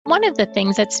One of the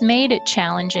things that's made it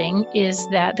challenging is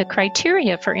that the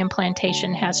criteria for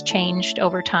implantation has changed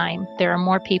over time. There are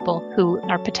more people who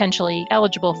are potentially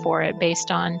eligible for it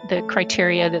based on the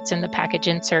criteria that's in the package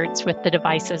inserts with the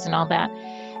devices and all that.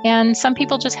 And some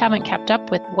people just haven't kept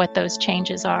up with what those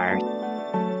changes are.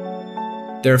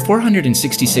 There are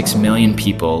 466 million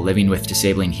people living with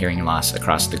disabling hearing loss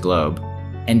across the globe.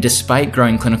 And despite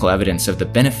growing clinical evidence of the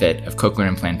benefit of cochlear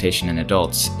implantation in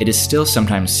adults, it is still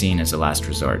sometimes seen as a last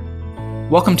resort.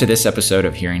 Welcome to this episode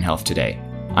of Hearing Health Today.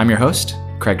 I'm your host,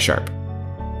 Craig Sharp.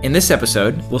 In this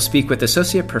episode, we'll speak with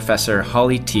Associate Professor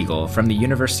Holly Teagle from the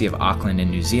University of Auckland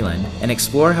in New Zealand and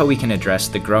explore how we can address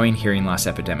the growing hearing loss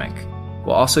epidemic.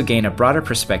 We'll also gain a broader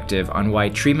perspective on why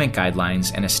treatment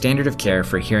guidelines and a standard of care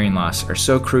for hearing loss are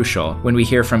so crucial when we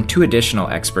hear from two additional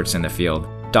experts in the field,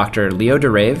 Dr. Leo de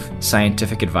Reve,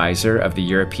 Scientific Advisor of the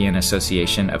European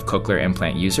Association of Cochlear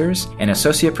Implant Users, and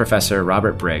Associate Professor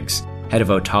Robert Briggs, Head of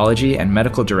Otology and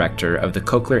Medical Director of the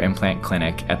Cochlear Implant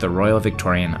Clinic at the Royal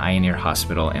Victorian Eye and Ear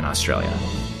Hospital in Australia.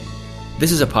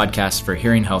 This is a podcast for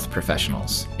hearing health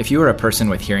professionals. If you are a person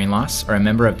with hearing loss or a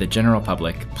member of the general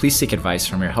public, please seek advice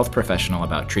from your health professional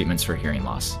about treatments for hearing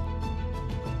loss.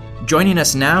 Joining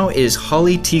us now is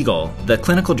Holly Teagle, the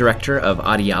Clinical Director of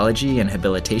Audiology and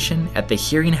Habilitation at the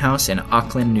Hearing House in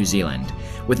Auckland, New Zealand,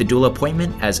 with a dual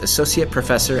appointment as Associate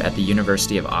Professor at the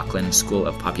University of Auckland School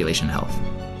of Population Health.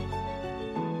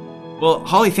 Well,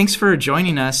 Holly, thanks for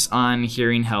joining us on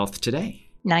Hearing Health Today.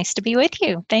 Nice to be with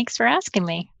you. Thanks for asking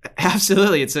me.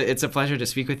 Absolutely. It's a pleasure to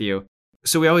speak with you.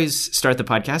 So we always start the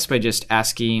podcast by just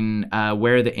asking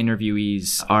where the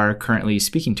interviewees are currently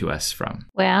speaking to us from.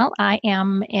 Well, I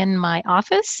am in my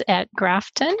office at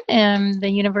Grafton in the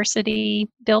university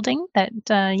building that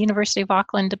University of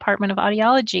Auckland Department of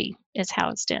Audiology is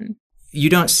housed in. You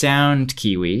don't sound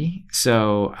Kiwi,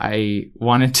 so I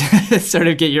wanted to sort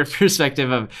of get your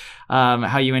perspective of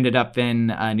how you ended up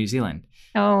in New Zealand.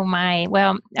 Oh my.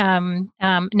 Well, no,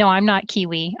 I'm not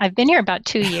Kiwi. I've been here about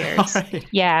 2 years. Right.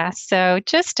 Yeah. So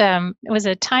just it was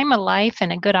a time of life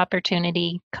and a good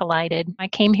opportunity collided. I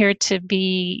came here to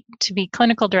be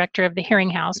clinical director of the Hearing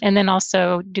House and then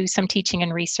also do some teaching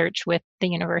and research with the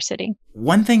university.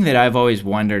 One thing that I've always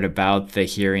wondered about the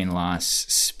hearing loss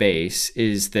space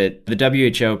is that the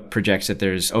WHO projects that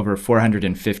there's over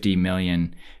 450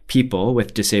 million people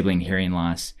with disabling hearing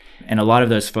loss. And a lot of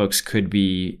those folks could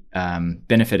be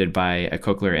benefited by a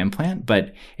cochlear implant,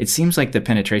 but it seems like the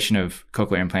penetration of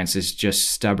cochlear implants is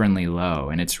just stubbornly low,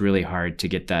 and it's really hard to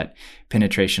get that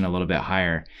penetration a little bit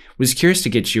higher. Was curious to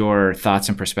get your thoughts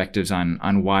and perspectives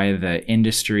on why the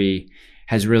industry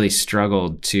has really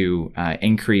struggled to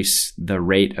increase the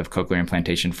rate of cochlear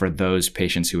implantation for those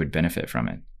patients who would benefit from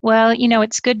it. Well,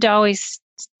 it's good to always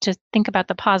to think about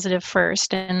the positive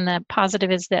first, and the positive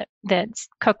is that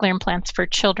cochlear implants for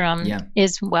children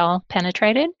is well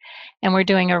penetrated, and we're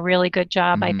doing a really good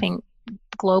job, I think,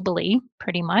 globally,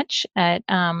 pretty much at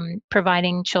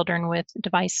providing children with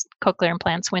device cochlear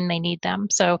implants when they need them.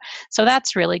 So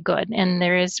that's really good, and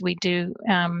we do.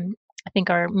 I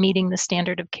think are meeting the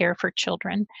standard of care for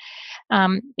children.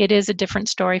 It is a different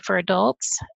story for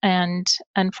adults, and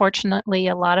unfortunately,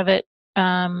 a lot of it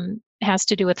has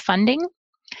to do with funding.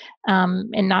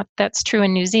 And not that's true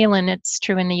in New Zealand, it's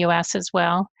true in the US as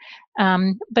well.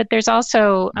 But there's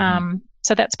also,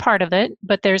 so that's part of it,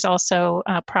 but there's also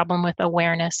a problem with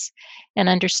awareness and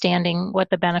understanding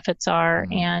what the benefits are.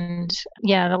 And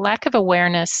the lack of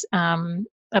awareness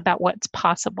about what's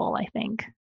possible, I think.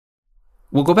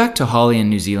 We'll go back to Holly in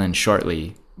New Zealand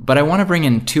shortly, but I want to bring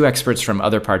in two experts from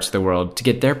other parts of the world to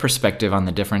get their perspective on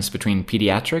the difference between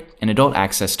pediatric and adult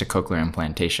access to cochlear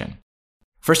implantation.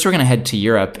 First, we're going to head to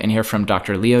Europe and hear from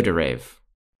Dr. Leo de Reve.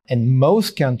 In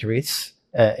most countries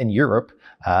in Europe,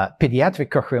 pediatric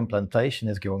cochlear implantation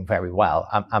is going very well.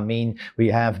 I mean, we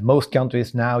have most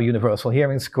countries now universal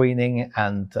hearing screening,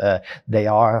 and they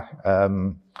are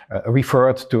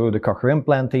referred to the cochlear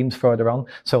implant teams further on.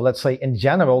 So let's say in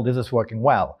general, this is working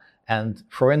well. And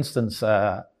for instance,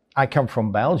 I come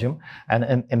from Belgium,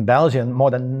 and in Belgium, more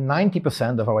than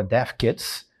 90% of our deaf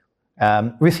kids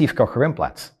receive cochlear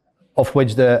implants, of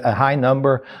which a high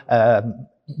number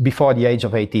before the age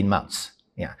of 18 months.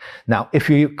 Yeah. Now, if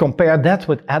you compare that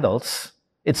with adults,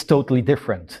 it's totally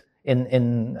different.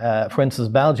 In for instance,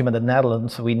 Belgium and the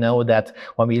Netherlands, we know that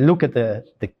when we look at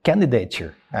the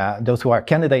candidature, those who are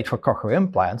candidate for cochlear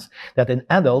implants, that in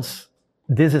adults,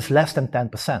 this is less than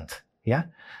 10%. Yeah.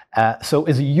 So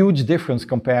it's a huge difference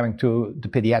comparing to the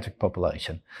pediatric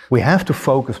population. We have to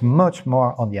focus much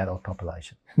more on the adult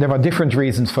population. There are different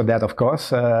reasons for that, of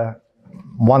course.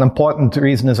 One important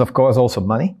reason is, of course, also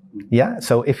money. Yeah.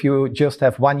 So if you just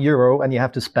have €1 and you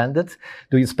have to spend it,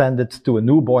 do you spend it to a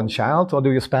newborn child or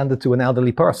do you spend it to an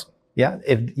elderly person? Yeah.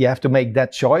 If you have to make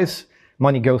that choice,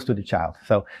 money goes to the child.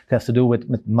 So it has to do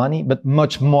with money, but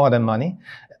much more than money,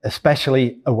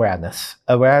 especially awareness.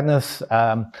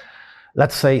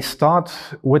 Let's say, start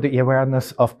with the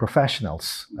awareness of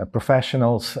professionals.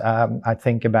 I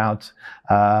think about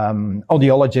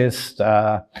audiologists,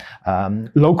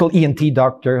 local ENT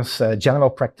doctors, general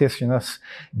practitioners.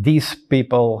 These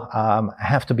people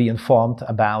have to be informed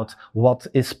about what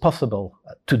is possible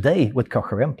today with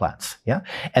cochlear implants. Yeah,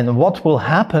 and what will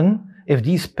happen if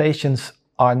these patients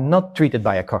are not treated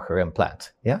by a cochlear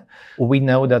implant. Yeah, we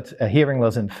know that a hearing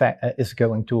loss is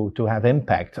going to have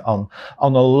impact on a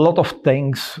lot of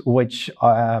things which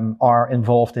are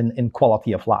involved in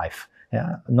quality of life.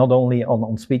 Yeah, not only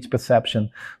on speech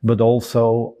perception, but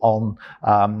also on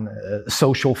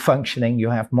social functioning.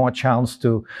 You have more chance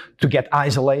to get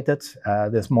isolated.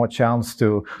 There's more chance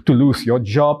to lose your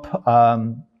job.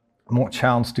 More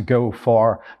chance to go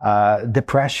for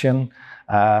depression.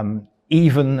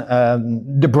 Even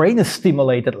the brain is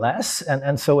stimulated less,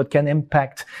 and so it can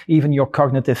impact even your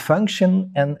cognitive function,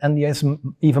 and there's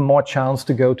even more chance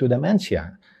to go to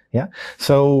dementia. Yeah.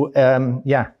 So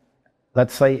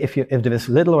let's say if there is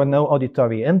little or no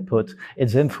auditory input,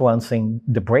 it's influencing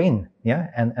the brain. Yeah,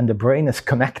 and the brain is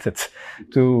connected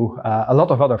to a lot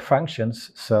of other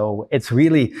functions. So it's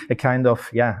really a kind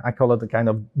of, I call it a kind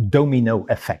of domino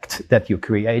effect that you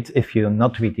create if you're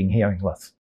not treating hearing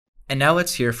loss. And now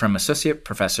let's hear from Associate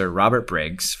Professor Robert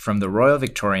Briggs from the Royal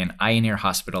Victorian Eye and Ear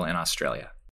Hospital in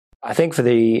Australia. I think for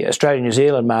the Australia-New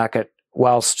Zealand market,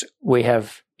 whilst we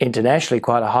have internationally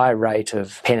quite a high rate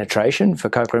of penetration for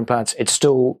cochlear implants, it's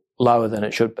still lower than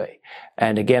it should be.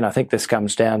 And again, I think this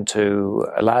comes down to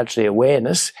largely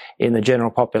awareness in the general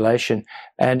population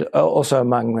and also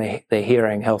among the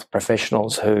hearing health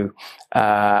professionals who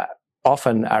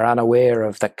often are unaware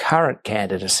of the current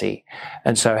candidacy,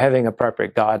 and so having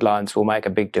appropriate guidelines will make a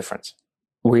big difference.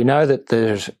 We know that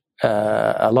there's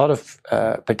a lot of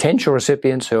potential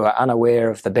recipients who are unaware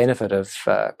of the benefit of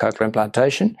cochlear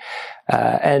implantation,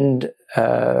 and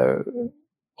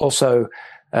also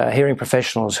hearing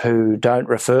professionals who don't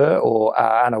refer or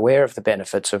are unaware of the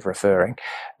benefits of referring.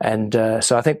 And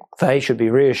so I think they should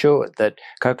be reassured that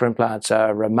cochlear implants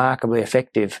are remarkably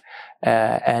effective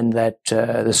and that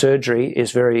the surgery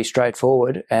is very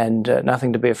straightforward and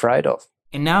nothing to be afraid of.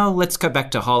 And now let's cut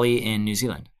back to Holly in New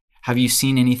Zealand. Have you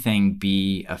seen anything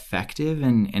be effective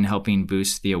in helping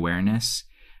boost the awareness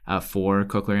for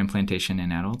cochlear implantation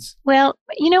in adults? Well,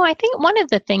 I think one of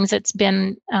the things that's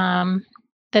been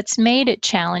that's made it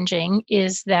challenging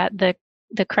is that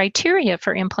the criteria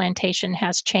for implantation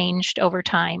has changed over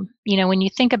time. When you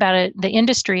think about it, the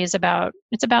industry is about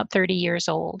 30 years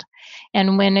old.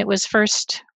 And when it was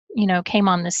first, came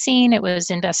on the scene, it was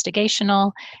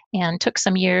investigational and took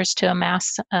some years to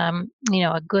amass,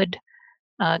 a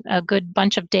good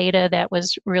bunch of data that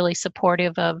was really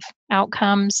supportive of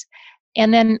outcomes.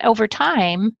 And then over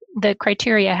time, the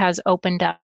criteria has opened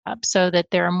up so that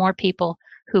there are more people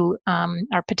who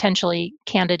are potentially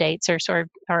candidates or sort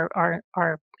of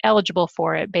are eligible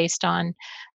for it based on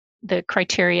the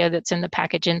criteria that's in the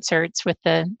package inserts with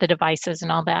the devices and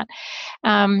all that.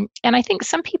 And I think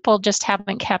some people just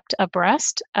haven't kept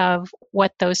abreast of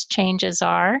what those changes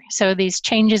are. So these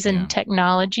changes in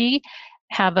technology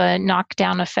have a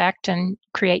knockdown effect and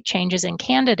create changes in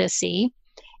candidacy.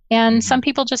 And some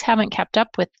people just haven't kept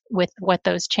up with what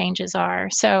those changes are.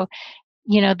 So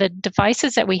the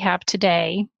devices that we have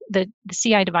today, the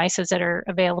CI devices that are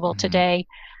available today,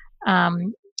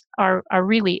 are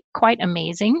really quite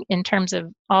amazing in terms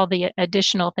of all the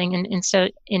additional thing. And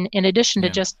in addition to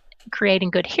just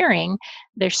creating good hearing,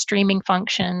 there's streaming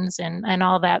functions and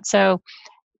all that. So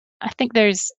I think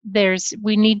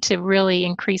we need to really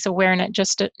increase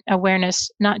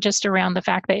awareness, not just around the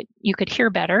fact that you could hear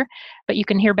better, but you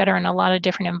can hear better in a lot of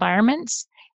different environments.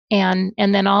 And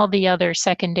then all the other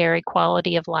secondary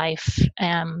quality of life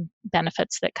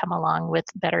benefits that come along with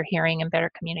better hearing and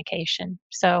better communication.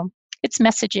 So it's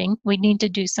messaging. We need to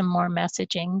do some more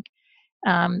messaging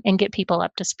and get people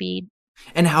up to speed.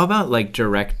 And how about like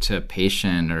direct to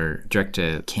patient or direct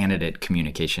to candidate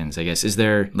communications, I guess? Is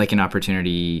there like an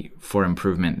opportunity for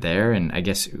improvement there? And I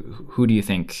guess who do you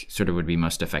think sort of would be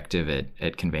most effective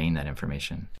at conveying that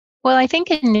information? Well, I think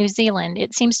in New Zealand,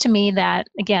 it seems to me that,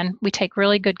 again, we take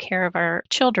really good care of our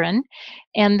children.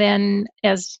 And then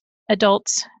as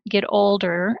adults get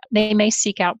older, they may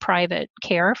seek out private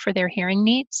care for their hearing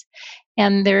needs.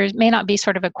 and there may not be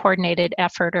sort of a coordinated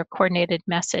effort or coordinated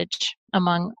message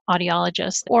among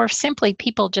audiologists, or simply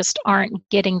people just aren't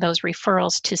getting those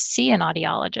referrals to see an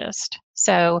audiologist.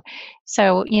 So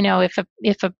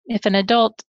if an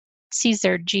adult sees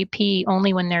their GP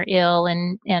only when they're ill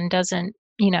and doesn't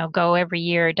go every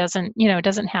year,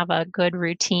 doesn't have a good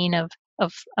routine of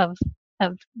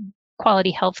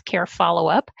quality health care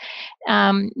follow-up,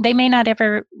 they may not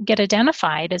ever get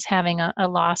identified as having a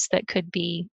loss that could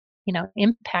be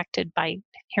impacted by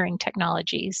hearing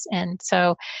technologies. And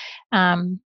so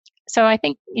I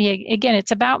think, again,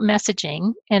 it's about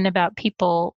messaging and about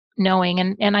people knowing,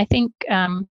 and I think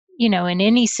in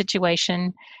any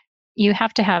situation you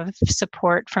have to have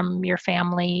support from your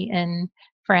family and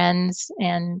friends,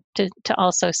 and to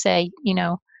also say,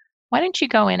 why don't you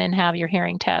go in and have your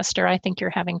hearing test, or I think you're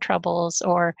having troubles,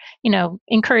 or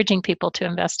encouraging people to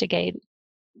investigate,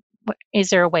 is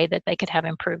there a way that they could have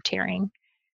improved hearing.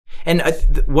 And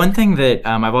one thing that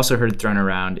I've also heard thrown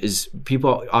around is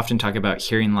people often talk about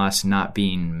hearing loss not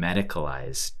being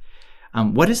medicalized.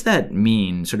 What does that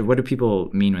mean? Sort of, what do people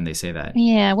mean when they say that?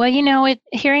 Yeah, well,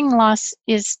 hearing loss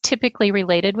is typically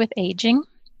related with aging.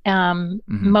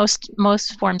 Most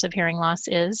forms of hearing loss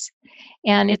is,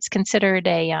 and it's considered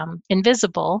a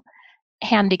invisible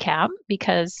handicap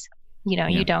because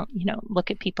you don't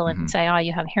look at people and say, oh,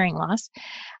 you have hearing loss.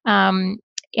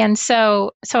 And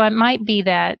so it might be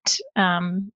that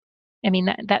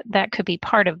that could be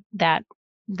part of that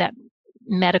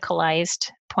medicalized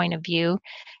point of view.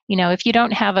 If you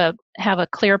don't have a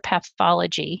clear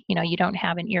pathology, you don't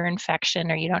have an ear infection,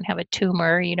 or you don't have a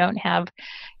tumor, you don't have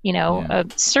a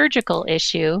surgical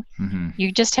issue,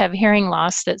 you just have hearing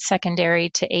loss that's secondary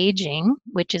to aging,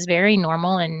 which is very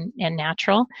normal and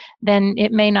natural, then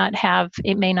it may not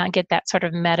get that sort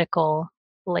of medical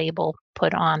label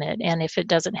put on it. And if it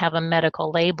doesn't have a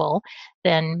medical label,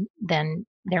 then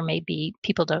there may be,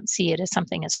 people don't see it as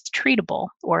something as treatable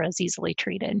or as easily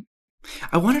treated.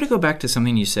 I wanted to go back to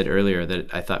something you said earlier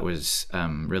that I thought was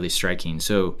really striking.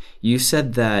 So you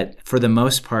said that for the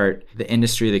most part, the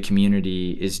industry, the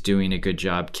community is doing a good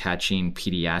job catching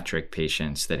pediatric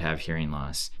patients that have hearing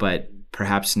loss, but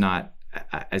perhaps not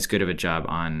as good of a job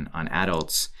on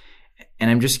adults. And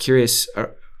I'm just curious,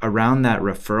 around that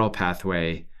referral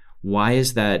pathway, why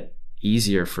is that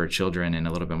easier for children and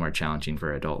a little bit more challenging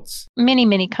for adults?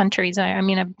 Many countries,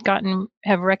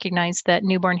 have recognized that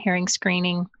newborn hearing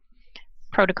screening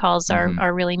protocols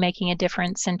are really making a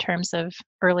difference in terms of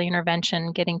early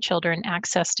intervention, getting children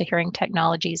access to hearing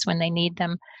technologies when they need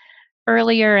them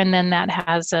earlier, and then that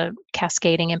has a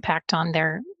cascading impact on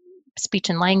their speech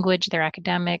and language, their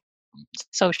academic,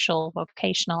 social,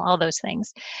 vocational, all those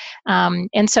things.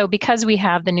 And so because we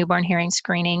have the newborn hearing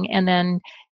screening, and then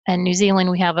in New Zealand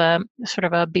we have a sort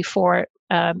of a before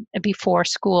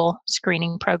school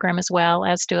screening program, as well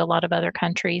as do a lot of other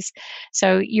countries.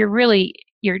 So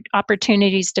your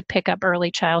opportunities to pick up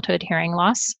early childhood hearing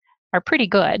loss are pretty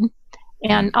good.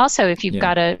 And also, if you've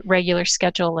got a regular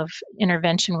schedule of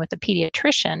intervention with a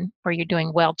pediatrician, where you're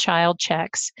doing well child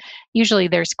checks, usually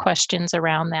there's questions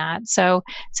around that. So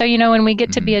when we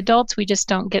get to be adults, we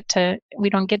don't get to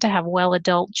have well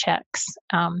adult checks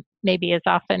maybe as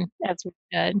often as we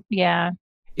should. Yeah.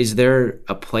 Is there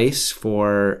a place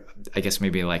for, I guess,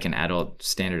 maybe like an adult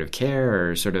standard of care,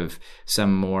 or sort of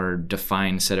some more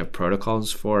defined set of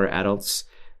protocols for adults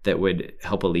that would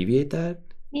help alleviate that?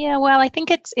 Yeah, well, I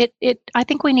think I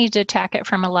think we need to attack it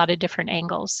from a lot of different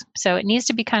angles. So it needs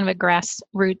to be kind of a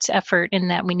grassroots effort, in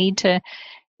that we need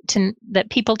that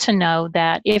people to know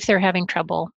that if they're having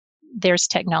trouble, there's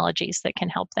technologies that can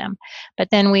help them. But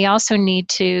then we also need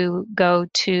to go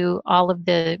to all of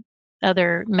the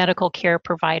other medical care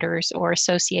providers or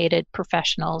associated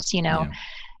professionals,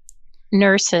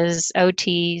 nurses,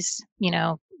 OTs,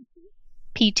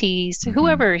 PTs,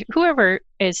 whoever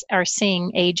are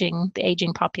seeing the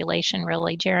aging population,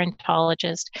 really,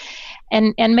 gerontologists,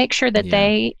 and make sure that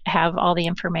they have all the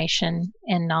information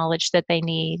and knowledge that they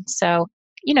need. So,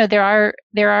 there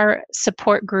are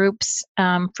support groups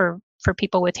for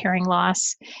people with hearing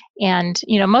loss, and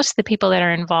most of the people that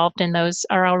are involved in those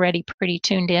are already pretty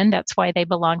tuned in. That's why they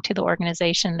belong to the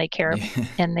organization. They care,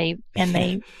 and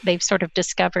they've sort of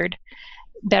discovered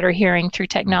better hearing through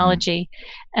technology.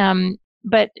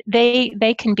 But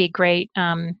they can be great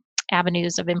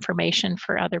avenues of information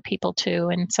for other people too.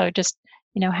 And so just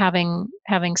having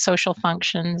social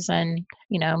functions and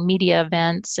media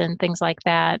events and things like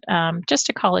that, just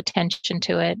to call attention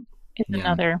to it. is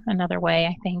another way,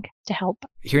 I think, to help.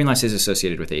 Hearing loss is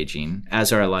associated with aging,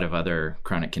 as are a lot of other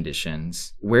chronic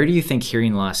conditions. Where do you think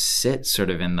hearing loss sits sort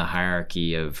of in the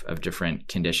hierarchy of different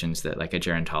conditions that like a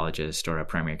gerontologist or a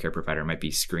primary care provider might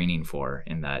be screening for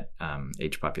in that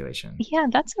age population? Yeah,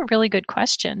 that's a really good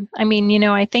question. I mean,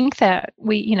 I think that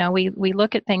we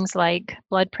look at things like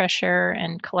blood pressure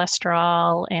and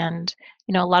cholesterol and,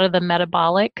 a lot of the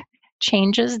metabolic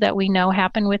changes that we know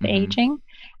happen with aging.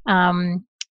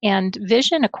 And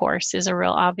vision, of course, is a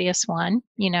real obvious one.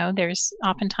 There's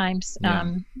oftentimes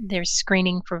there's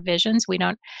screening for visions. You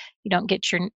don't get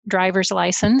your driver's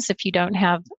license if you don't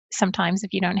have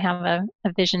a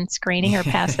vision screening or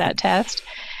pass that test.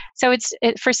 So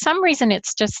for some reason,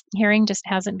 it's just hearing just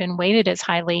hasn't been weighted as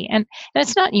highly. And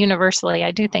it's not universally.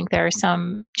 I do think there are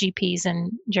some GPs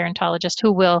and gerontologists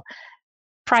who will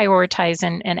prioritize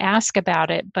and ask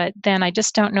about it, but then I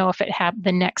just don't know if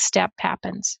the next step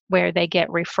happens where they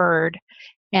get referred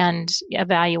and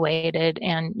evaluated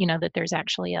and that there's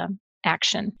actually a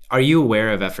action. Are you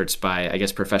aware of efforts by, I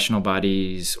guess, professional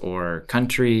bodies or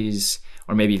countries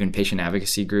or maybe even patient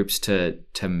advocacy groups to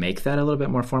make that a little bit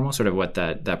more formal, sort of what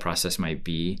that process might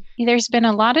be? There's been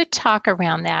a lot of talk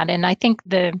around that, and I think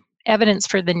the evidence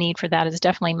for the need for that is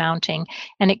definitely mounting.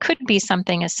 And it could be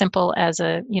something as simple as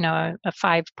a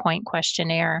 5-point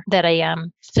questionnaire that a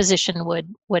physician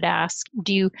would ask.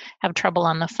 Do you have trouble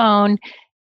on the phone?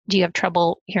 Do you have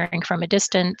trouble hearing from a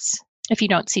distance? If you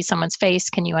don't see someone's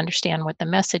face, can you understand what the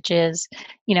message is?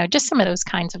 Just some of those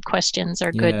kinds of questions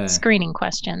are good screening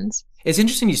questions. It's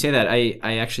interesting you say that. I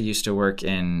actually used to work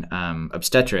in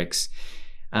obstetrics.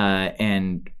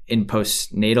 And in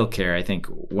postnatal care, I think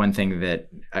one thing that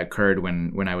occurred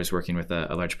when I was working with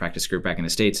a large practice group back in the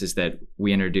States is that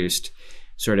we introduced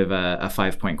sort of a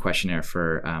 5-point questionnaire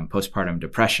for postpartum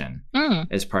depression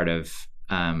as part of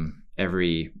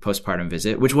every postpartum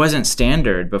visit, which wasn't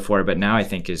standard before, but now I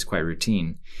think is quite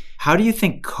routine. How do you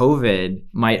think COVID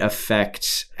might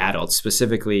affect adults,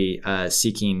 specifically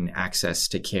seeking access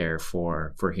to care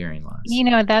for hearing loss?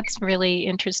 That's really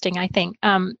interesting, I think.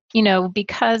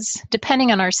 Because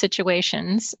depending on our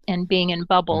situations and being in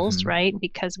bubbles, right,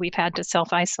 because we've had to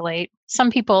self-isolate, some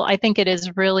people, I think it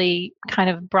has really kind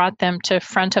of brought them to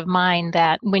front of mind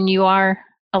that when you are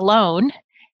alone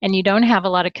and you don't have a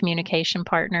lot of communication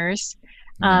partners,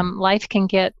 life can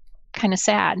get kind of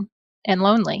sad and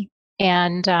lonely.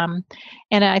 And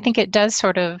I think it does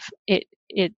sort of,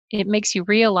 it makes you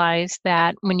realize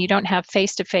that when you don't have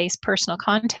face-to-face personal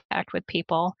contact with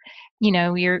people,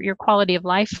 your quality of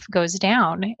life goes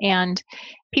down. And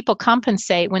people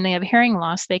compensate when they have hearing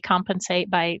loss. They compensate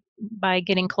by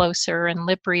getting closer and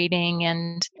lip reading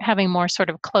and having more sort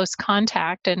of close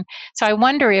contact. And so I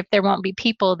wonder if there won't be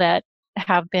people that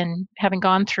having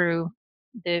gone through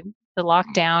the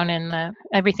lockdown and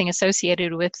everything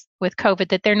associated with COVID,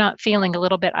 that they're not feeling a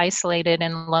little bit isolated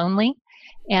and lonely.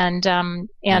 And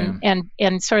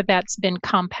sort of that's been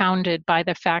compounded by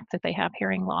the fact that they have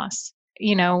hearing loss.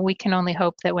 We can only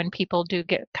hope that when people do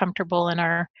get comfortable and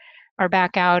are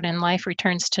back out and life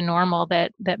returns to normal,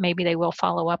 that maybe they will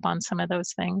follow up on some of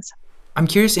those things. I'm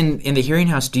curious, in the Hearing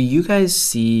House, do you guys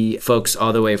see folks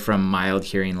all the way from mild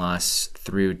hearing loss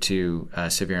through to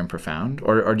severe and profound,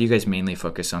 or do you guys mainly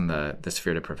focus on the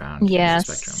severe to profound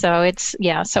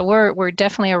spectrum? So we're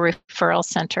definitely a referral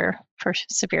center for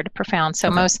severe to profound.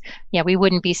 So we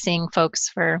wouldn't be seeing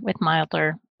folks with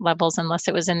milder levels unless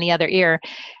it was in the other ear.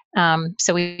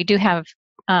 So we do have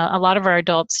a lot of our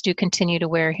adults do continue to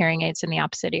wear hearing aids in the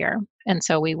opposite ear, and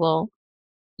so we will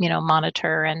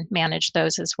monitor and manage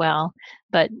those as well.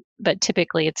 But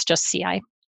typically it's just CI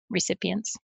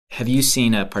recipients. Have you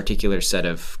seen a particular set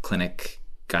of clinic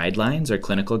guidelines or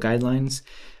clinical guidelines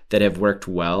that have worked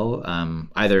well,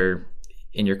 either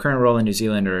in your current role in New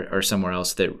Zealand or somewhere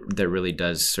else that really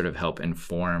does sort of help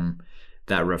inform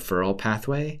that referral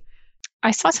pathway?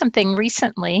 I saw something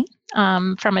recently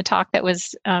from a talk that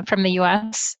was from the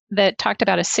US that talked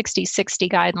about a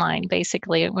 60-60 guideline.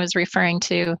 Basically, it was referring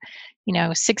to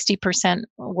 60%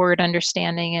 word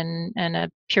understanding and a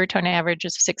pure tone average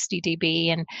of 60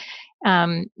 dB. And,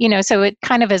 so it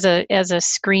kind of as a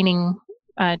screening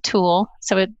tool.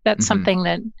 So that's something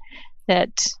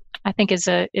that I think is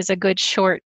a good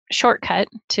shortcut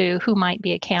to who might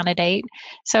be a candidate.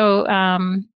 So,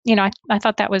 I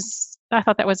thought that was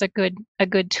a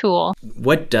good tool.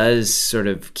 What does sort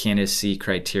of candidacy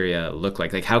criteria look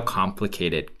like? Like, how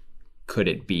complicated could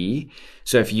it be?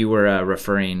 So if you were a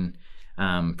referring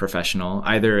professional,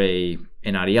 either an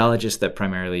audiologist that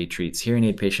primarily treats hearing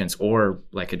aid patients, or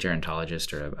like a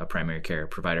gerontologist or a primary care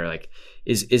provider, like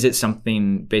is it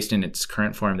something based in its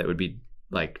current form that would be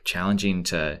like challenging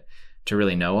to to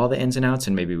really know all the ins and outs,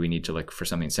 and maybe we need to look for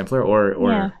something simpler,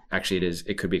 or actually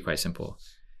it could be quite simple?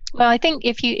 Well, I think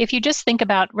if you just think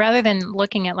about, rather than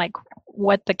looking at like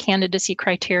what the candidacy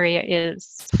criteria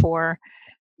is for,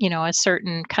 a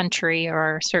certain country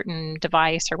or a certain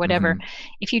device or whatever,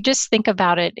 if you just think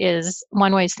about it, is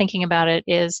one way of thinking about it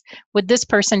is, would this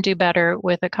person do better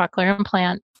with a cochlear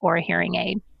implant or a hearing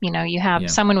aid? You have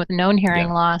someone with known hearing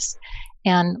loss,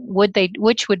 and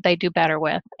which would they do better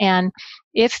with? And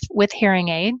if with hearing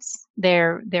aids,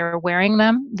 they're wearing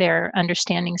them, they're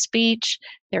understanding speech,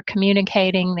 they're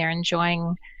communicating, they're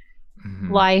enjoying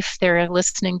life, they're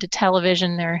listening to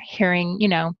television, they're hearing,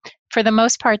 for the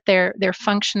most part, they're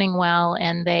functioning well,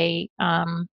 and they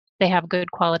have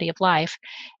good quality of life,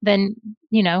 then,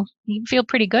 you feel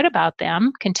pretty good about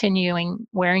them continuing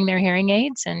wearing their hearing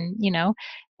aids. And,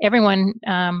 everyone,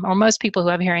 or most people who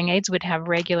have hearing aids would have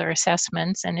regular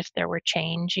assessments. And if there were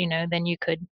change, then you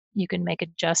could make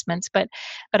adjustments. But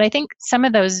I think some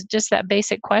of those, just that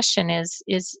basic question is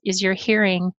your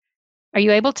hearing, are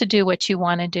you able to do what you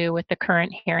want to do with the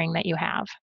current hearing that you have?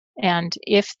 And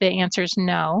if the answer is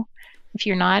no, if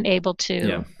you're not able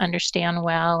to understand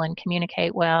well and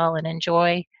communicate well and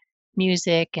enjoy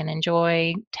music and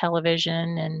enjoy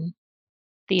television and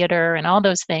theater and all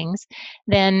those things,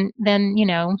 then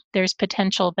there's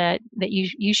potential that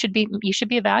you should be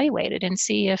evaluated and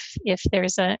see if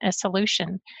there's a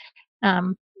solution.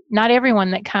 Not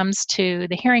everyone that comes to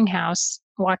the hearing house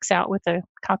walks out with a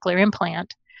cochlear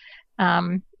implant.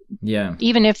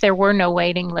 Even if there were no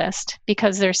waiting list,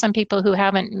 because there's some people who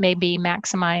haven't maybe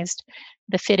maximized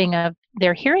the fitting of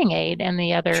their hearing aid and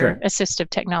the other assistive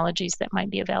technologies that might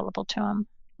be available to them.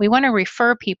 We want to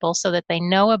refer people so that they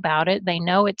know about it. They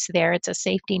know it's there. It's a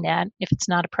safety net. If it's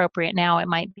not appropriate now, it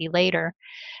might be later.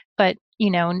 But,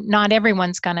 not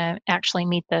everyone's going to actually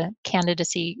meet the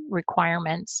candidacy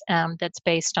requirements that's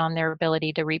based on their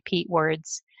ability to repeat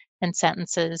words and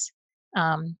sentences.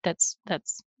 That's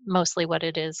mostly what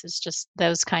it is just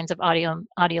those kinds of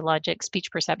audiologic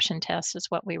speech perception tests is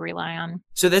what we rely on.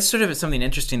 So that's sort of something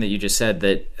interesting that you just said,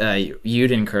 that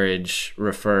you'd encourage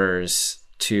referrers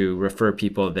to refer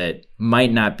people that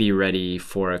might not be ready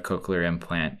for a cochlear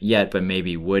implant yet, but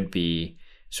maybe would be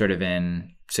sort of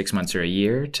in 6 months or a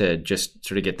year, to just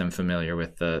sort of get them familiar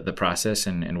with the process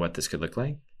and what this could look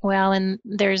like? Well, and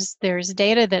there's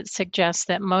data that suggests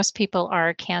that most people are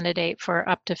a candidate for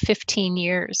up to 15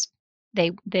 years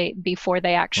before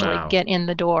they actually get in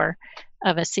the door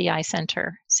of a CI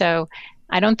center. So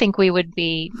I don't think we would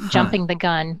be jumping the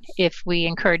gun if we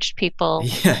encouraged people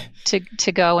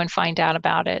to go and find out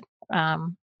about it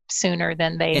sooner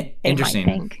than they might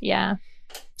think. Yeah.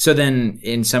 So then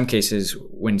in some cases,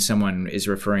 when someone is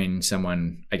referring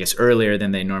someone, I guess, earlier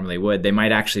than they normally would, they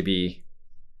might actually be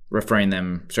referring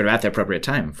them sort of at the appropriate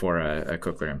time for a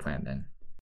cochlear implant then.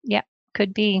 Yeah,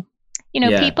 could be.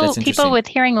 People with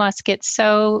hearing loss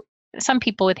some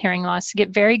people with hearing loss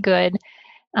get very good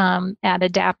at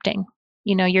adapting.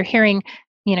 Your hearing,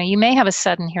 you may have a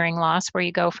sudden hearing loss where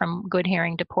you go from good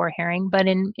hearing to poor hearing, but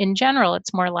in general,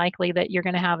 it's more likely that you're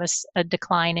going to have a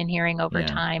decline in hearing over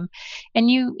time. And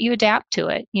you adapt to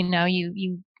it.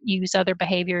 You use other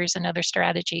behaviors and other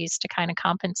strategies to kind of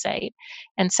compensate.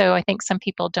 And so I think some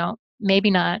people don't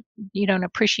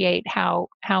appreciate how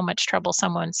much trouble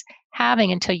someone's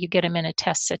having until you get them in a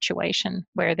test situation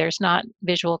where there's not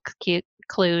visual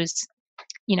clues,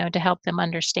 to help them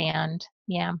understand.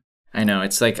 Yeah. I know.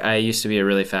 It's like I used to be a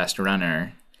really fast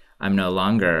runner. I'm no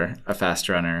longer a fast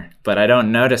runner, but I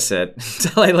don't notice it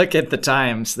until I look at the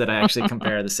times that I actually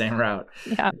compare the same route.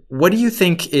 Yeah. What do you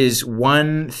think is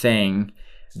one thing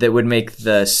that would make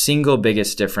the single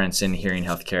biggest difference in hearing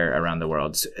healthcare around the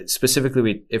world?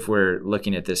 Specifically, if we're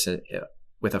looking at this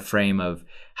with a frame of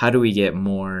how do we get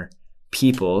more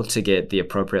people to get the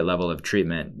appropriate level of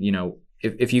treatment?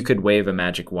 If you could wave a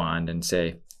magic wand and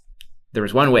say, there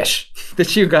was one wish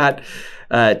that you got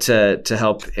to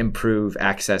help improve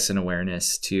access and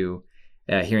awareness to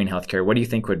hearing healthcare, what do you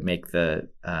think would make the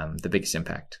biggest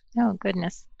impact? Oh,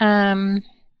 goodness.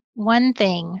 One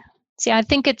thing. See, I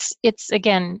think it's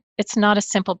not a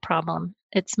simple problem.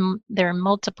 There are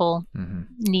multiple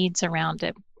needs around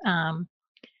it.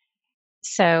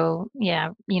 So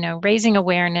yeah, raising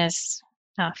awareness,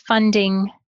 funding,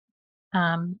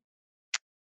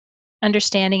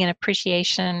 understanding and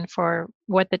appreciation for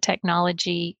what the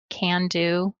technology can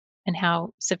do and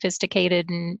how sophisticated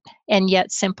and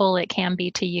yet simple it can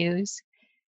be to use.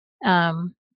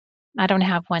 I don't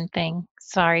have one thing.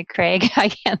 Sorry, Craig. I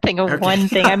can't think of one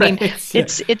thing. I mean, it's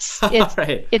I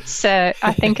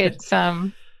think it's,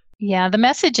 the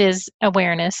message is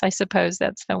awareness. I suppose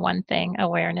that's the one thing,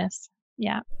 awareness.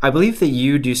 Yeah. I believe that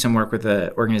you do some work with an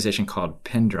organization called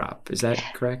PinDrop. Is that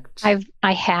correct?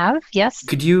 I have, yes.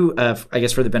 Could you, I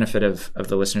guess for the benefit of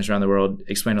the listeners around the world,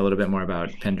 explain a little bit more about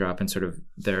PinDrop and sort of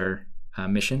their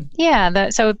mission? Yeah,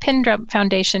 so PinDrop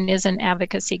Foundation is an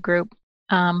advocacy group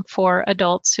for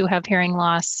adults who have hearing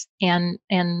loss, and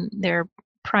their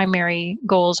primary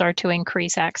goals are to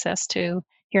increase access to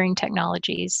hearing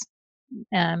technologies,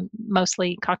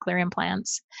 mostly cochlear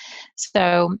implants.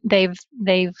 So they've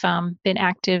been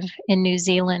active in New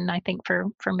Zealand, I think,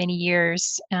 for many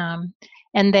years,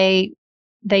 and they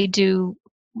do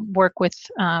work with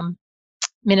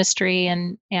ministry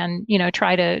and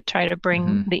try to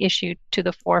bring the issue to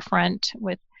the forefront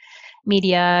with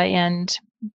media and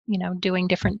doing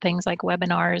different things like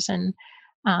webinars, and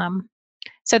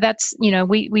so that's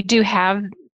we do have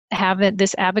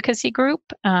this advocacy group,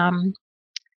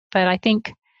 but I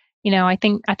think I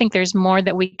think there's more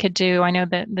that we could do. I know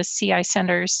that the CI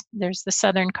centers, there's the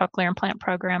Southern Cochlear Implant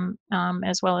Program,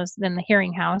 as well as then the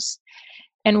Hearing House,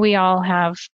 and we all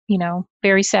have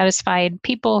very satisfied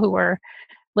people who are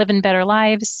living better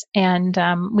lives, and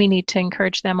we need to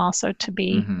encourage them also to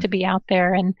be out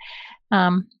there, and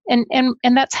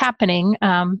that's happening.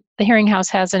 The Hearing House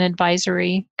has an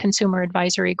consumer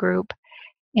advisory group,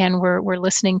 and we're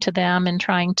listening to them and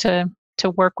trying to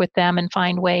work with them and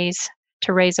find ways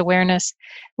to raise awareness.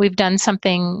 We've done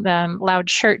something. Loud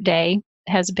Shirt Day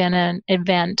has been an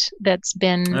event that's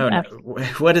been.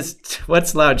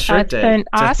 What's Loud Shirt Day? It's an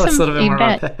awesome Tell us a little bit event.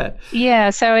 More about that.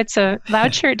 Yeah, so it's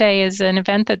Loud Shirt Day is an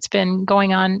event that's been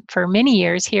going on for many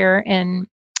years here, and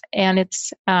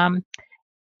it's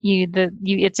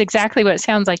it's exactly what it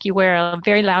sounds like. You wear a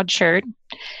very loud shirt,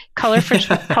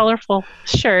 colorful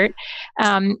shirt,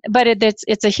 but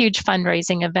it's a huge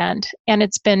fundraising event, and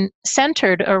it's been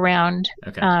centered around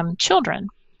children.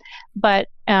 But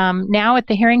now at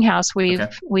the Hearing House,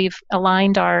 we've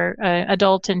aligned our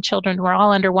adult and children. We're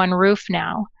all under one roof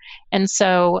now, and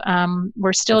so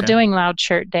we're still doing Loud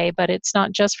Shirt Day, but it's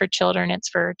not just for children; it's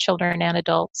for children and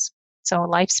adults. So a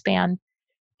lifespan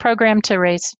program to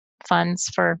raise funds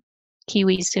for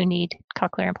Kiwis who need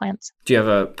cochlear implants. Do you have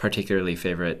a particularly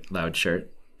favorite Loud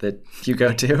shirt that you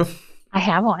go to? I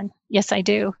have one. Yes, I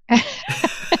do. All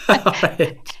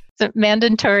right. It's a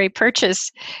mandatory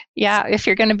purchase. Yeah, if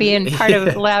you're going to be in part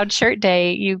of Loud Shirt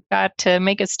Day, you've got to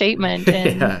make a statement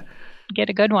and get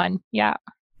a good one. Yeah.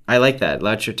 I like that.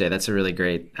 Loud Shirt Day. That's a really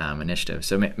great initiative.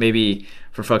 So maybe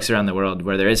for folks around the world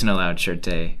where there isn't a Loud Shirt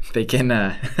Day, they can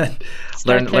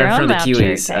learn from the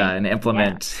Kiwis and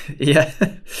implement. Yeah.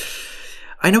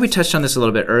 I know we touched on this a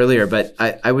little bit earlier, but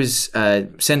I was,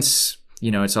 since,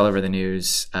 it's all over the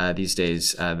news these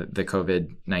days, the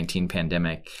COVID-19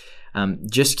 pandemic,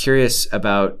 just curious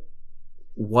about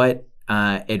what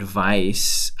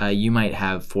advice you might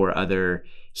have for other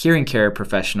hearing care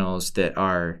professionals that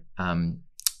are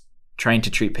trying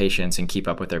to treat patients and keep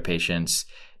up with their patients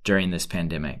during this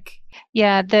pandemic.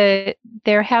 Yeah,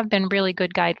 there have been really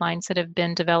good guidelines that have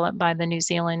been developed by the New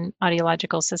Zealand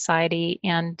Audiological Society,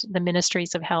 and the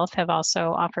Ministries of Health have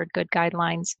also offered good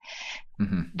guidelines.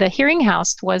 The Hearing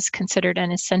House was considered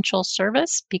an essential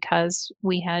service because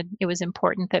it was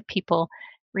important that people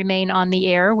remain on the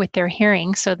air with their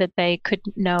hearing so that they could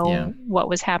know what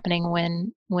was happening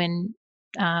when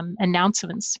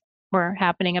announcements were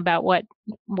happening about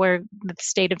where the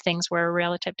state of things were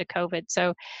relative to COVID.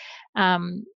 So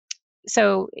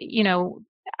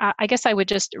I guess I would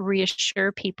just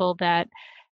reassure people that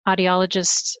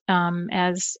audiologists,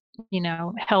 as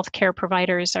healthcare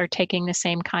providers, are taking the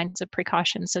same kinds of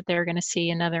precautions that they're going to see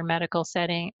in other medical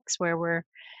settings where we're,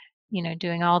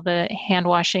 doing all the hand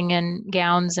washing and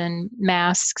gowns and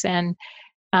masks and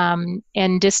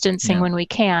distancing when we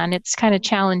can. It's kind of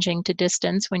challenging to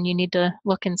distance when you need to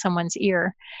look in someone's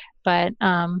ear, but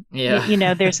there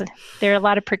are a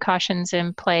lot of precautions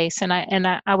in place, and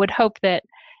I would hope that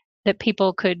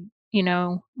people could,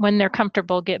 when they're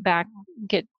comfortable, get back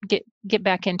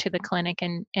into the clinic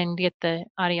and get the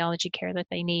audiology care that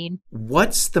they need.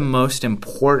 What's the most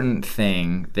important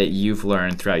thing that you've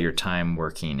learned throughout your time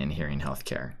working in hearing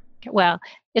healthcare? Well,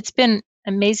 it's been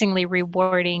amazingly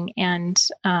rewarding and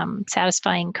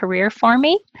satisfying career for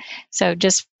me. So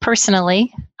just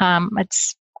personally,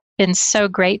 it's been so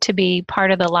great to be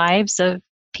part of the lives of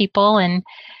people and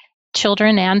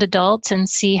children and adults and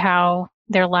see how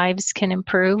their lives can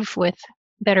improve with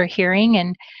better hearing.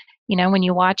 And, when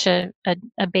you watch a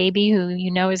baby who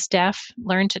is deaf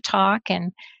learn to talk,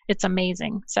 and it's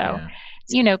amazing. So,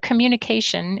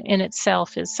 communication in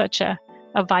itself is such a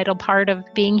vital part of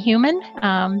being human.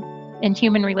 In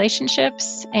human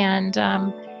relationships, and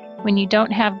when you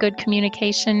don't have good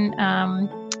communication,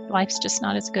 life's just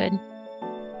not as good.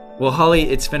 Well, Holly,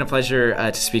 it's been a pleasure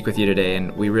to speak with you today,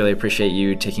 and we really appreciate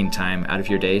you taking time out of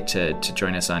your day to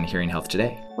join us on Hearing Health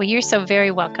Today. Well, you're so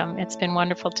very welcome. It's been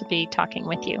wonderful to be talking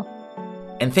with you.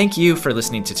 And thank you for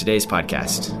listening to today's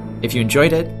podcast. If you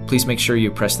enjoyed it, please make sure you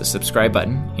press the subscribe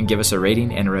button and give us a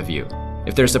rating and a review.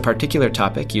 If there's a particular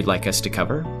topic you'd like us to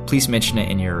cover, please mention it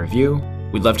in your review.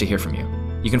 We'd love to hear from you.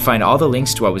 You can find all the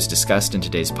links to what was discussed in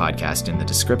today's podcast in the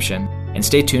description, and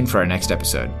stay tuned for our next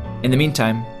episode. In the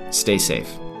meantime, stay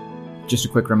safe. Just a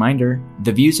quick reminder,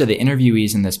 the views of the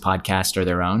interviewees in this podcast are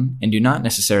their own and do not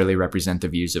necessarily represent the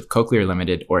views of Cochlear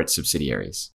Limited or its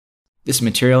subsidiaries. This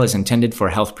material is intended for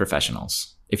health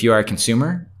professionals. If you are a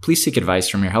consumer, please seek advice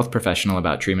from your health professional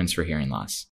about treatments for hearing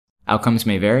loss. Outcomes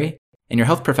may vary, and your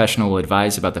health professional will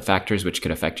advise about the factors which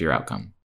could affect your outcome.